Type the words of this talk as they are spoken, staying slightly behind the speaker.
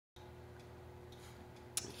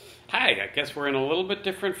Hi, I guess we're in a little bit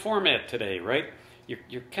different format today, right?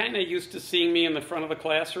 You're kind of used to seeing me in the front of the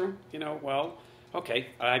classroom, well, okay,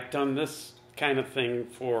 I've done this kind of thing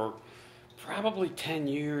for probably 10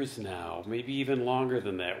 years now, maybe even longer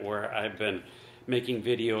than that, where I've been making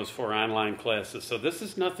videos for online classes. So this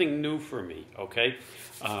is nothing new for me, okay?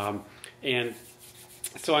 And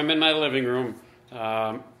so I'm in my living room,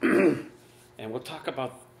 and we'll talk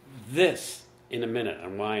about this in a minute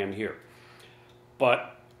and why I'm here.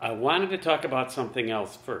 But I wanted to talk about something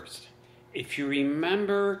else first. If you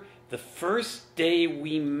remember the first day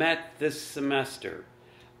we met this semester,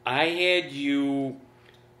 I had you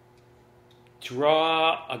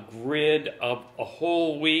draw a grid of a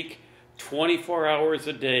whole week, 24 hours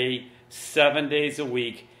a day, 7 days a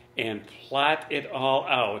week, and plot it all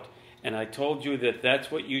out. And I told you that that's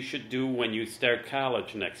what you should do when you start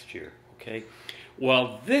college next year, okay?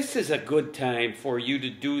 Well, this is a good time for you to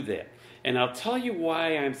do that. And I'll tell you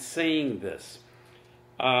why I'm saying this.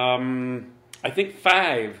 I think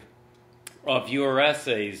 5 of your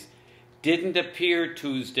essays didn't appear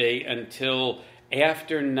Tuesday until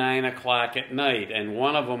after 9 o'clock at night, and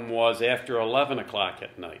one of them was after 11 o'clock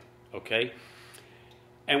at night, okay?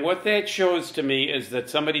 And what that shows to me is that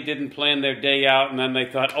somebody didn't plan their day out and then they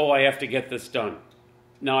thought, oh, I have to get this done.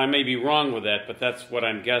 Now, I may be wrong with that, but that's what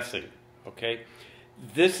I'm guessing, okay?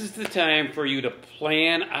 This is the time for you to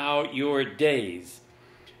plan out your days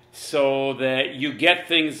so that you get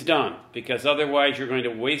things done, because otherwise you're going to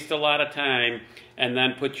waste a lot of time and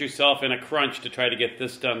then put yourself in a crunch to try to get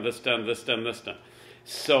this done, this done, this done, this done.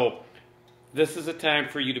 So this is a time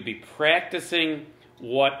for you to be practicing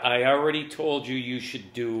what I already told you you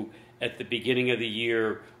should do at the beginning of the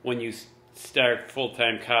year when you start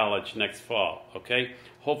full-time college next fall, okay?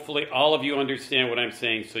 Hopefully all of you understand what I'm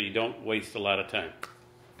saying so you don't waste a lot of time.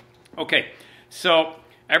 Okay, so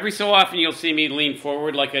every so often you'll see me lean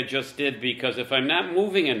forward like I just did, because if I'm not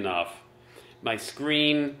moving enough, my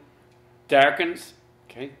screen darkens,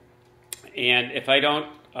 okay? And if I don't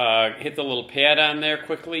hit the little pad on there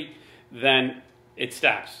quickly, then it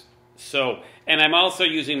stops. So, and I'm also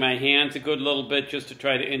using my hands a good little bit just to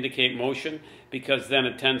try to indicate motion, because then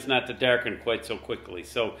it tends not to darken quite so quickly.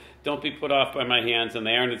 So don't be put off by my hands, and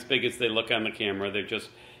they aren't as big as they look on the camera. They're just,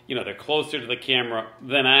 they're closer to the camera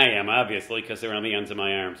than I am, obviously, because they're on the ends of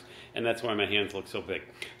my arms, and that's why my hands look so big.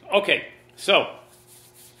 Okay, so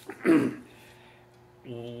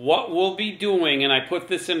what we'll be doing, and I put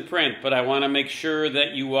this in print, but I want to make sure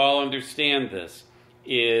that you all understand this,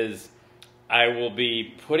 is I will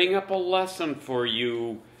be putting up a lesson for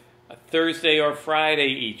you Thursday or Friday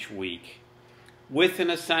each week with an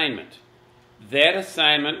assignment. That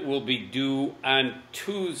assignment will be due on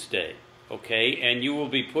Tuesday, okay? And you will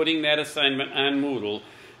be putting that assignment on Moodle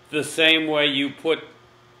the same way you put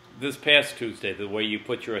this past Tuesday, the way you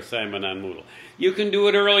put your assignment on Moodle. You can do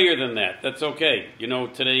it earlier than that. That's okay.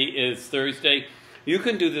 Today is Thursday. You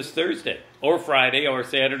can do this Thursday or Friday or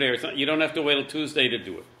Saturday or something. You don't have to wait till Tuesday to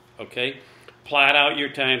do it, okay? Plot out your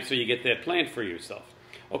time so you get that planned for yourself.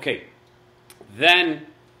 Okay, then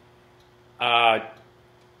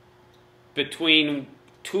between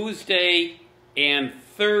Tuesday and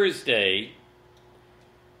Thursday,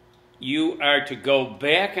 you are to go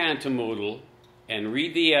back onto Moodle and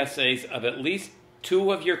read the essays of at least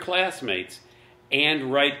 2 of your classmates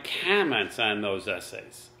and write comments on those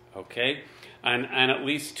essays, okay? On at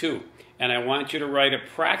least 2. And I want you to write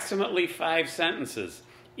approximately 5 sentences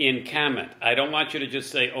in comment. I don't want you to just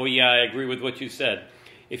say, oh yeah, I agree with what you said.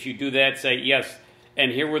 If you do that, say, yes, and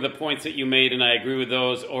here were the points that you made and I agree with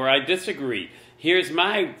those, or I disagree. Here's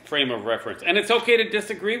my frame of reference. And it's okay to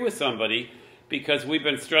disagree with somebody, because we've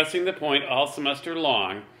been stressing the point all semester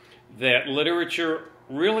long that literature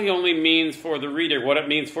really only means for the reader what it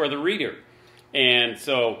means for the reader. And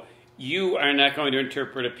so you are not going to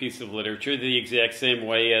interpret a piece of literature the exact same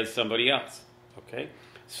way as somebody else, okay?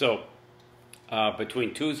 So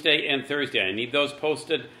between Tuesday and Thursday, I need those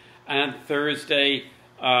posted on Thursday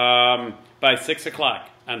by 6 o'clock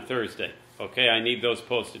on Thursday, okay? I need those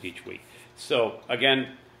posted each week. So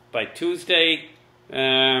again, by Tuesday,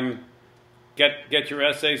 get your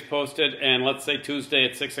essays posted, and let's say Tuesday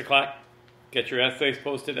at 6 o'clock, get your essays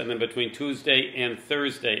posted, and then between Tuesday and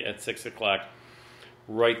Thursday at 6 o'clock,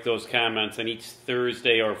 write those comments, and each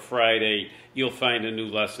Thursday or Friday, you'll find a new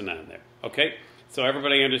lesson on there, okay? So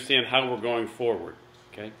everybody understand how we're going forward,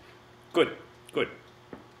 okay? Good, good.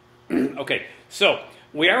 Okay, so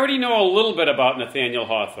we already know a little bit about Nathaniel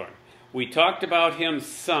Hawthorne. We talked about him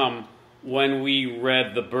some when we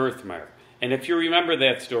read The Birthmark. And if you remember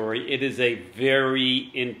that story, it is a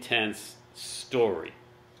very intense story,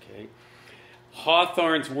 okay?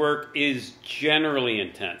 Hawthorne's work is generally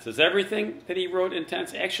intense. Is everything that he wrote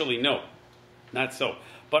intense? Actually, no, not so.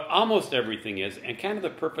 But almost everything is, and kind of the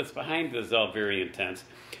purpose behind it is all very intense.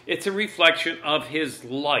 It's a reflection of his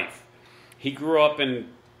life. He grew up in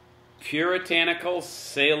puritanical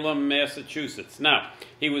Salem, Massachusetts. Now,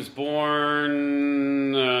 he was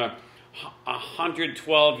born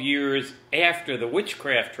 112 years after the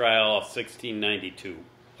witchcraft trial of 1692,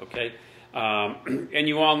 okay? And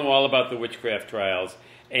you all know all about the witchcraft trials.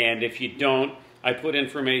 And if you don't, I put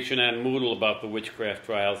information on Moodle about the witchcraft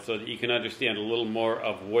trials so that you can understand a little more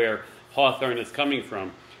of where Hawthorne is coming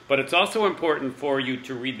from. But it's also important for you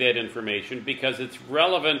to read that information because it's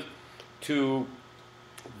relevant to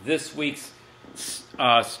this week's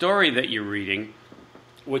story that you're reading,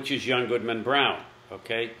 which is young Goodman Brown,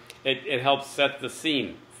 okay? It helps set the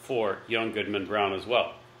scene for young Goodman Brown as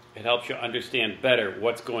well. It helps you understand better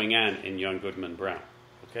what's going on in young Goodman Brown,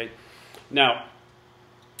 okay? Now,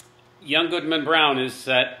 young Goodman Brown is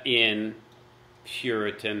set in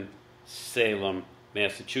Puritan Salem,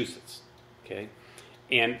 Massachusetts, okay?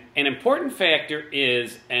 And an important factor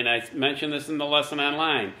is, and I mentioned this in the lesson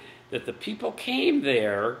online, that the people came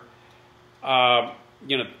there, actually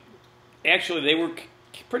they were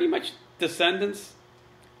pretty much descendants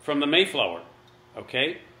from the Mayflower,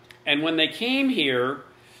 okay? And when they came here,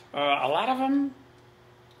 a lot of them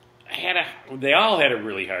they all had a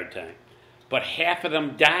really hard time. But half of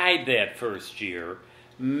them died that first year,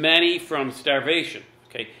 many from starvation,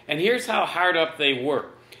 okay? And here's how hard up they were.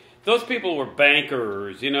 Those people were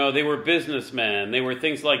bankers, they were businessmen, they were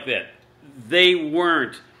things like that. They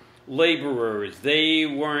weren't laborers, they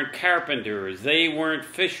weren't carpenters, they weren't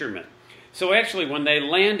fishermen. So actually when they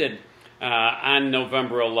landed on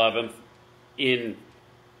November 11th in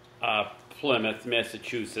Plymouth,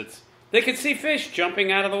 Massachusetts, they could see fish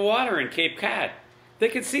jumping out of the water in Cape Cod. They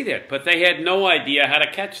could see that, but they had no idea how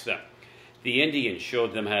to catch them. The Indians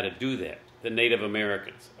showed them how to do that, the Native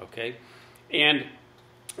Americans, okay? And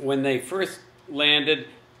when they first landed,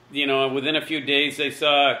 within a few days they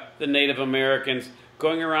saw the Native Americans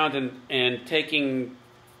going around and taking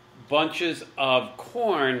bunches of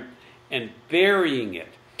corn and burying it.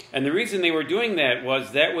 And the reason they were doing that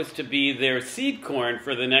was to be their seed corn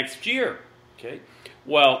for the next year, okay?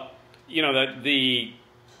 Well, the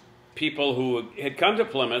people who had come to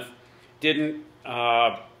Plymouth didn't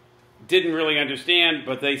really understand,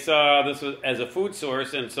 but they saw this as a food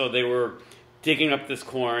source, and so they were digging up this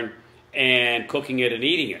corn and cooking it and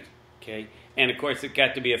eating it, okay? And of course, it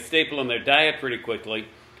got to be a staple in their diet pretty quickly.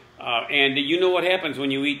 And you know what happens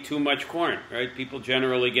when you eat too much corn, right? People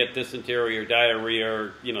generally get dysentery or diarrhea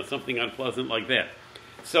or, something unpleasant like that.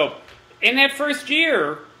 So in that first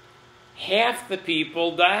year, half the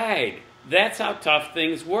people died. That's how tough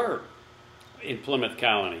things were in Plymouth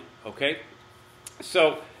Colony, okay?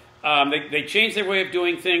 So they changed their way of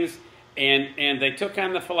doing things, and they took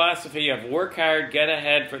on the philosophy of work hard, get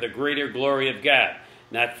ahead for the greater glory of God.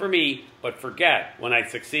 Not for me, but for God. When I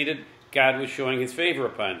succeeded, God was showing his favor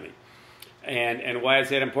upon me. And why is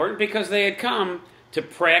that important? Because they had come to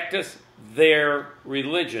practice their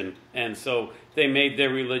religion, and so they made their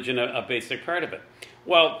religion a basic part of it.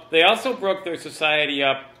 Well, they also broke their society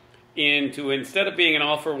up into, instead of being an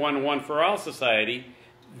all-for-one, one-for-all society,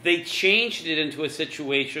 they changed it into a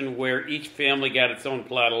situation where each family got its own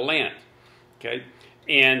plot of land, okay?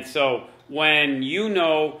 And so when you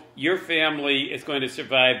know your family is going to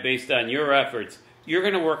survive based on your efforts, you're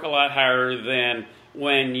going to work a lot harder than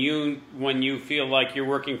when you feel like you're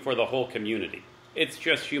working for the whole community. It's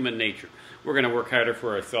just human nature. We're going to work harder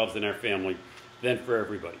for ourselves and our family than for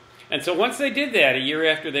everybody. And so once they did that, a year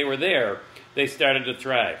after they were there, they started to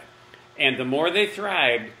thrive. And the more they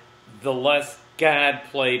thrived, the less God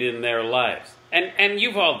played in their lives. And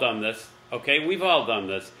you've all done this, okay? We've all done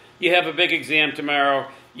this. You have a big exam tomorrow,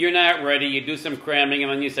 you're not ready, you do some cramming,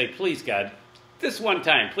 and then you say, please, God, this one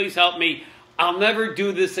time, please help me. I'll never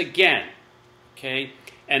do this again, okay?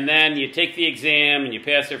 And then you take the exam, and you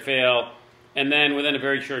pass or fail, and then within a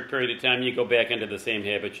very short period of time, you go back into the same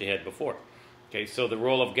habits you had before. Okay, so the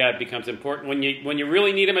role of God becomes important when you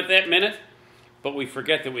really need him at that minute, but we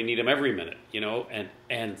forget that we need him every minute,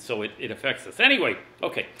 and so it affects us. Anyway,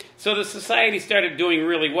 okay, so the society started doing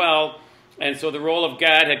really well, and so the role of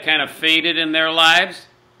God had kind of faded in their lives,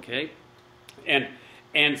 okay?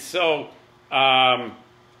 And so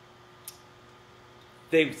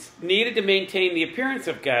they needed to maintain the appearance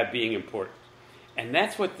of God being important. And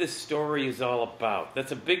that's what this story is all about.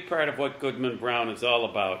 That's a big part of what Goodman Brown is all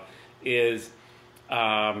about, is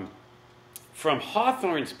from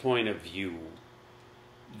Hawthorne's point of view,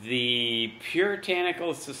 the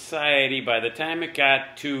puritanical society, by the time it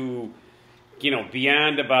got to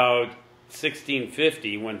beyond about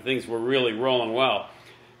 1650, when things were really rolling well,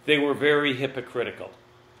 they were very hypocritical.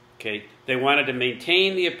 Okay, they wanted to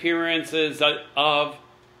maintain the appearances of,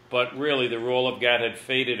 but really the role of God had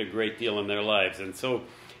faded a great deal in their lives. And so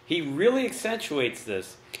he really accentuates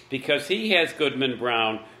this because he has Goodman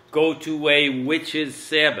Brown go to a witch's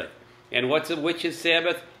Sabbath. And what's a witch's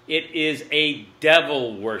Sabbath? It is a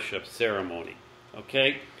devil worship ceremony.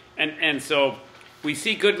 Okay? And so we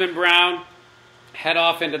see Goodman Brown head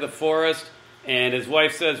off into the forest, and his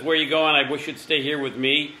wife says, "Where are you going? I wish you'd stay here with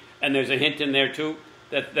me." And there's a hint in there too.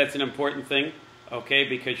 That's an important thing, okay?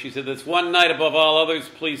 Because she said, "This one night above all others,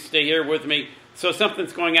 please stay here with me." So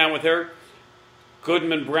something's going on with her.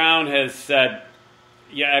 Goodman Brown has said,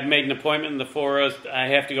 "Yeah, I've made an appointment in the forest. I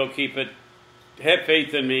have to go keep it. Have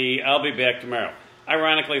faith in me. I'll be back tomorrow."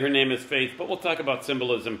 Ironically, her name is Faith, but we'll talk about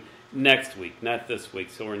symbolism next week, not this week,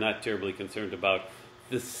 so we're not terribly concerned about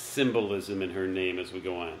the symbolism in her name as we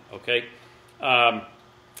go on, okay?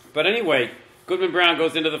 But anyway, Goodman Brown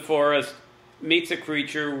goes into the forest, meets a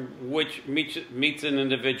creature, which meets an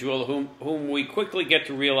individual whom we quickly get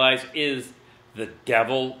to realize is the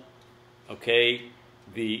devil, okay?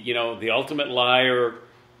 The ultimate liar,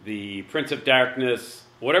 the prince of darkness,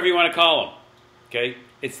 whatever you want to call him, okay?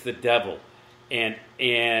 It's the devil.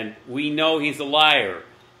 And we know he's a liar.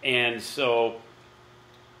 And so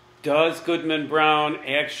does Goodman Brown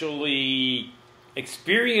actually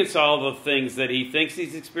experience all the things that he thinks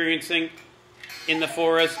he's experiencing in the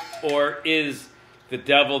forest, or is the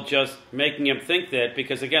devil just making him think that?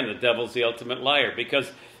 Because again, the devil's the ultimate liar,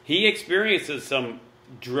 because he experiences some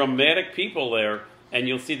dramatic people there, and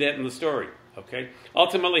you'll see that in the story, okay?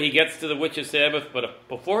 Ultimately, he gets to the witch's Sabbath, but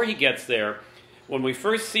before he gets there, when we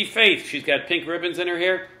first see Faith, she's got pink ribbons in her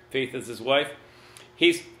hair. Faith is his wife.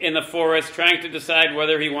 He's in the forest trying to decide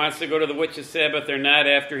whether he wants to go to the witch's Sabbath or not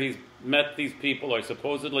after he's met these people, or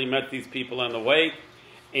supposedly met these people on the way.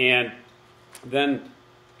 And then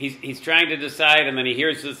he's trying to decide, and then he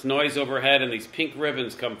hears this noise overhead, and these pink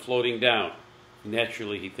ribbons come floating down.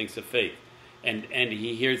 Naturally, he thinks of Faith. And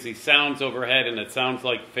he hears these sounds overhead, and it sounds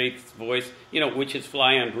like Faith's voice. Witches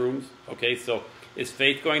fly on brooms. Okay, so is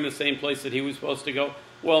Faith going the same place that he was supposed to go?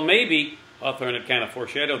 Well, maybe. Hawthorne had kind of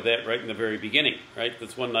foreshadowed that right in the very beginning, right?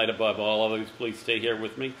 This one night above all others, please stay here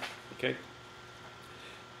with me. Okay?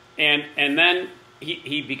 And then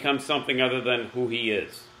he becomes something other than who he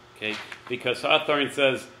is. Okay? Because Hawthorne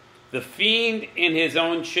says, "The fiend in his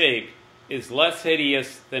own shape is less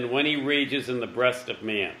hideous than when he rages in the breast of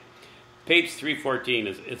man." Page 314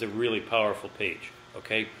 is a really powerful page.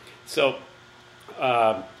 Okay? So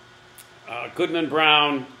Goodman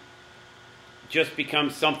Brown just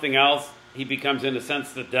becomes something else. He becomes, in a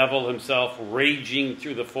sense, the devil himself, raging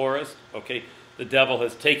through the forest. Okay, the devil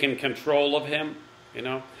has taken control of him,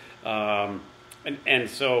 and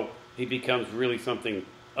so he becomes really something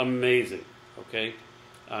amazing. Okay,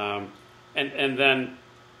 and then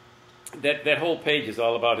that whole page is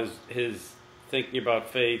all about his thinking about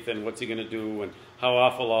faith and what's he going to do and how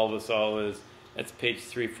awful all this all is. That's page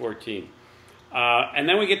 314. And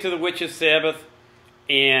then we get to the witch's Sabbath.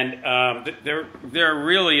 And there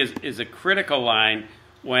really is a critical line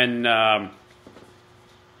when the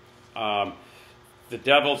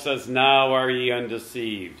devil says, "Now are ye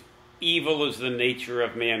undeceived. Evil is the nature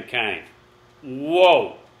of mankind."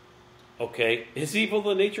 Whoa! Okay, is evil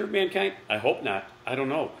the nature of mankind? I hope not. I don't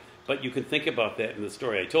know. But you can think about that in the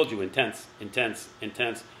story. I told you, intense, intense,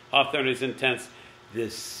 intense. Hawthorne is intense.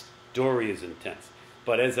 This story is intense.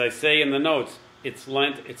 But as I say in the notes, it's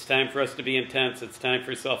Lent, it's time for us to be intense, it's time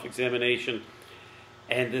for self-examination,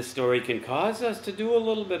 and this story can cause us to do a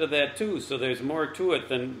little bit of that too, so there's more to it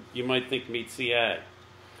than you might think meets the eye.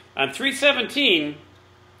 On 317,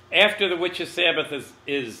 after the witch's Sabbath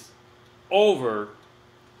is over,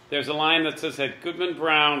 there's a line that says, "Had Goodman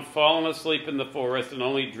Brown fallen asleep in the forest and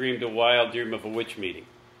only dreamed a wild dream of a witch meeting."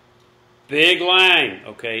 Big line,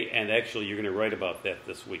 okay, and actually you're going to write about that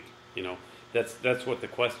this week, That's what the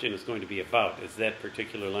question is going to be about, is that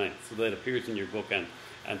particular line. So that appears in your book on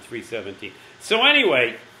 317. So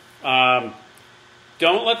anyway,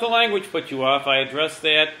 don't let the language put you off. I addressed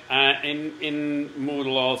that in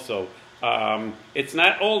Moodle also. It's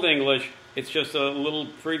not Old English. It's just a little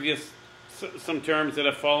previous, some terms that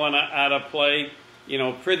have fallen out of play.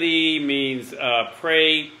 Prithee means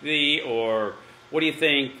pray thee, or what do you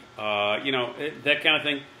think? That kind of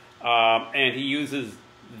thing. And he uses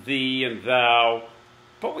thee and thou,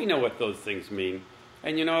 but we know what those things mean.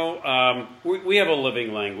 And we have a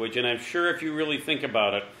living language, and I'm sure if you really think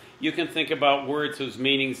about it, you can think about words whose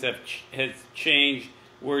meanings have changed,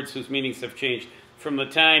 words whose meanings have changed from the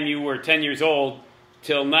time you were 10 years old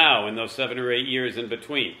till now in those 7 or 8 years in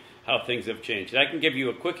between, how things have changed. I can give you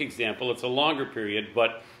a quick example. It's a longer period,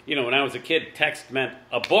 but you know, when I was a kid, text meant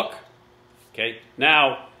a book. Okay,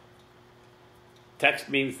 now text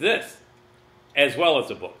means this as well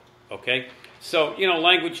as a book. Okay, so you know,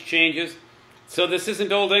 language changes. So this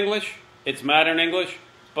isn't Old English, it's modern English,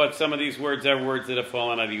 but some of these words are words that have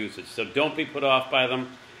fallen out of usage. So don't be put off by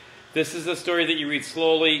them. This is a story that you read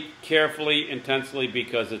slowly, carefully, intensely,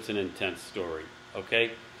 because it's an intense story.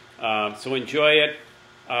 Okay, so enjoy it.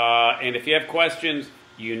 And if you have questions,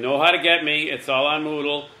 you know how to get me. It's all on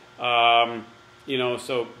Moodle. You know,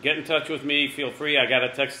 so get in touch with me. Feel free. I got a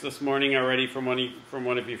text this morning already from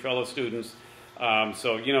one of your fellow students.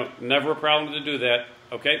 So, you know, never a problem to do that.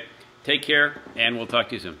 Okay? Take care, and we'll talk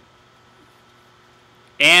to you soon.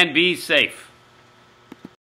 And be safe.